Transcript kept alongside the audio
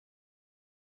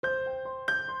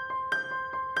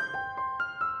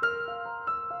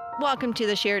Welcome to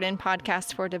the Sheridan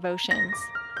Podcast for Devotions.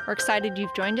 We're excited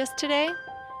you've joined us today.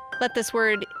 Let this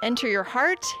word enter your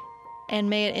heart,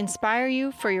 and may it inspire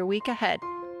you for your week ahead.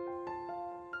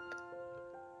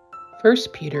 1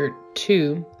 Peter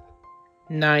 2,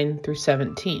 9 through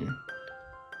 17.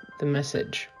 The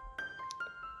message.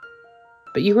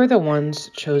 But you are the ones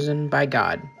chosen by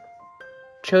God,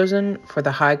 chosen for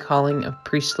the high calling of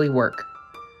priestly work,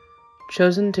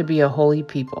 chosen to be a holy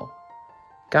people,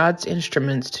 God's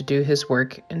instruments to do his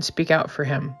work and speak out for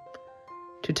him,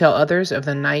 to tell others of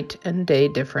the night and day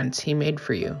difference he made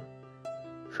for you,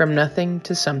 from nothing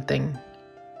to something,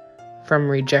 from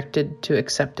rejected to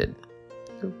accepted.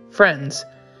 Friends,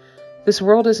 this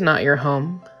world is not your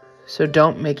home, so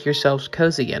don't make yourselves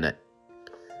cozy in it.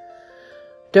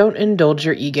 Don't indulge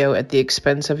your ego at the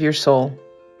expense of your soul.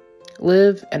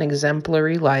 Live an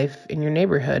exemplary life in your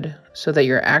neighborhood so that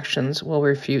your actions will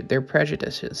refute their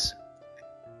prejudices.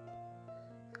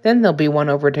 Then they'll be won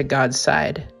over to God's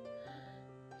side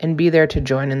and be there to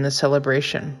join in the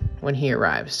celebration when he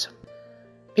arrives.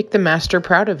 Make the master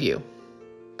proud of you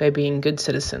by being good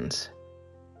citizens.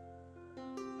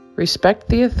 Respect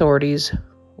the authorities,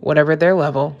 whatever their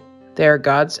level. They are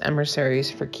God's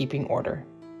emissaries for keeping order.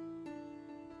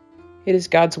 It is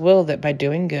God's will that by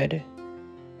doing good,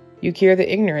 you cure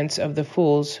the ignorance of the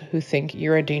fools who think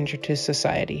you're a danger to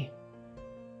society.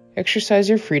 Exercise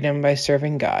your freedom by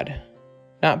serving God,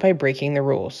 not by breaking the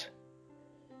rules.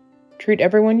 Treat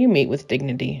everyone you meet with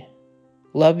dignity.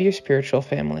 Love your spiritual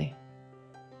family.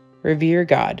 Revere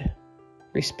God.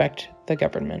 Respect the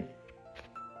government.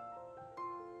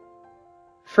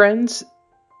 Friends,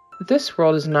 this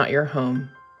world is not your home,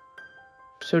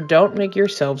 so don't make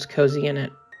yourselves cozy in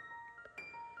it.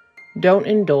 Don't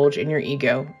indulge in your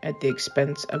ego at the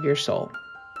expense of your soul.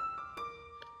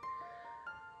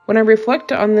 When I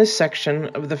reflect on this section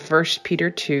of the 1 Peter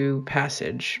 2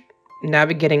 passage,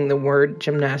 navigating the word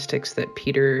gymnastics that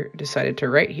Peter decided to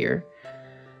write here,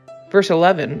 verse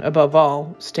 11, above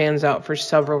all, stands out for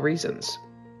several reasons.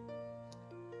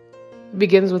 It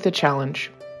begins with a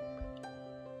challenge.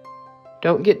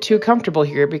 Don't get too comfortable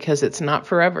here because it's not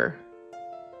forever.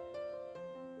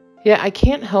 Yet I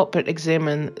can't help but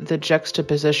examine the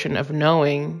juxtaposition of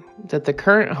knowing that the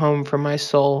current home for my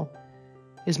soul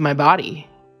is my body,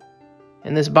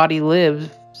 and this body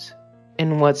lives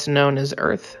in what's known as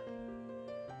earth.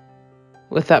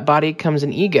 With that body comes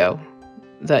an ego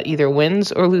that either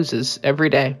wins or loses every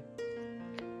day.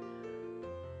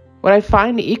 What I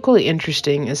find equally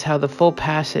interesting is how the full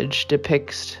passage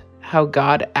depicts how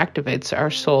God activates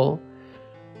our soul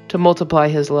to multiply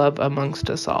his love amongst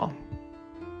us all.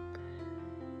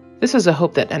 This is a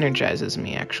hope that energizes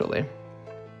me, actually.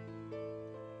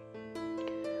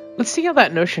 Let's see how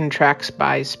that notion tracks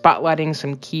by spotlighting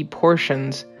some key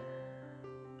portions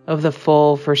of the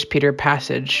full 1 Peter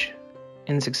passage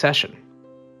in succession.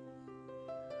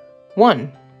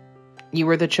 1. You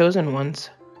are the chosen ones.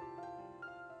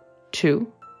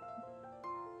 2.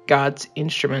 God's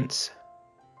instruments.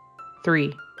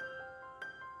 3.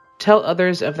 Tell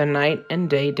others of the night and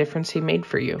day difference he made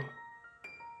for you.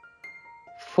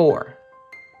 4.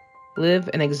 Live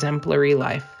an exemplary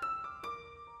life.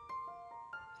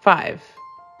 5.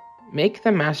 Make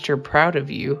the master proud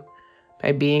of you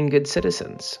by being good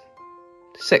citizens.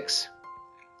 6.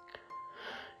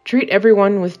 Treat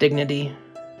everyone with dignity.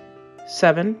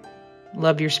 7.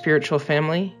 Love your spiritual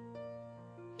family.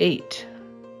 8.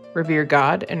 Revere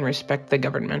God and respect the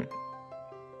government.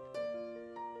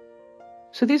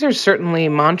 So these are certainly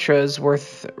mantras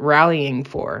worth rallying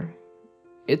for.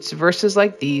 It's verses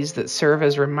like these that serve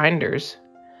as reminders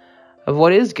of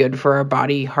what is good for our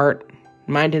body, heart,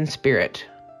 mind, and spirit.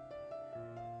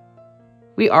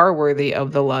 We are worthy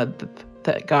of the love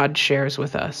that God shares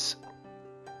with us,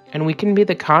 and we can be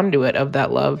the conduit of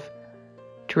that love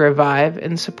to revive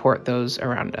and support those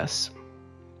around us.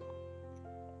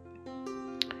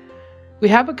 We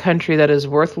have a country that is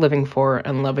worth living for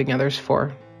and loving others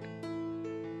for.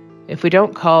 If we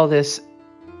don't call this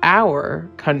our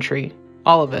country,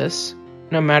 all of us,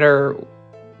 no matter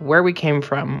where we came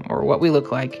from or what we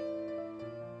look like,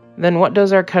 then what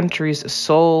does our country's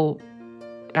soul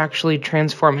actually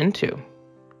transform into?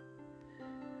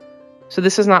 So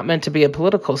this is not meant to be a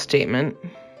political statement.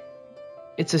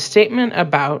 It's a statement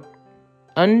about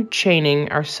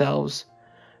unchaining ourselves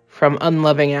from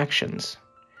unloving actions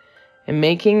and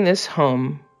making this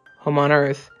home on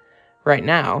earth right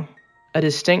now, a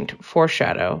distinct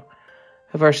foreshadow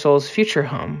of our soul's future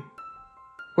home,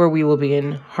 where we will be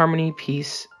in harmony,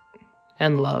 peace,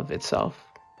 and love itself.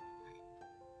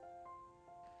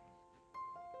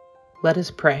 Let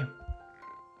us pray.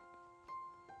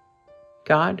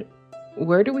 God,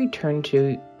 where do we turn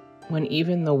to when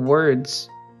even the words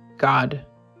God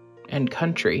and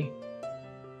country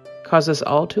cause us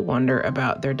all to wonder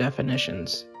about their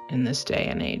definitions in this day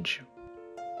and age?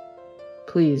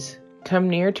 Please come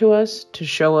near to us to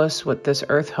show us what this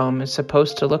earth home is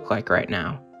supposed to look like right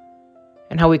now,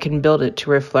 and how we can build it to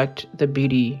reflect the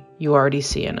beauty you already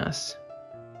see in us.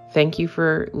 Thank you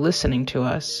for listening to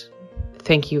us.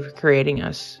 Thank you for creating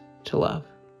us to love.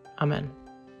 Amen.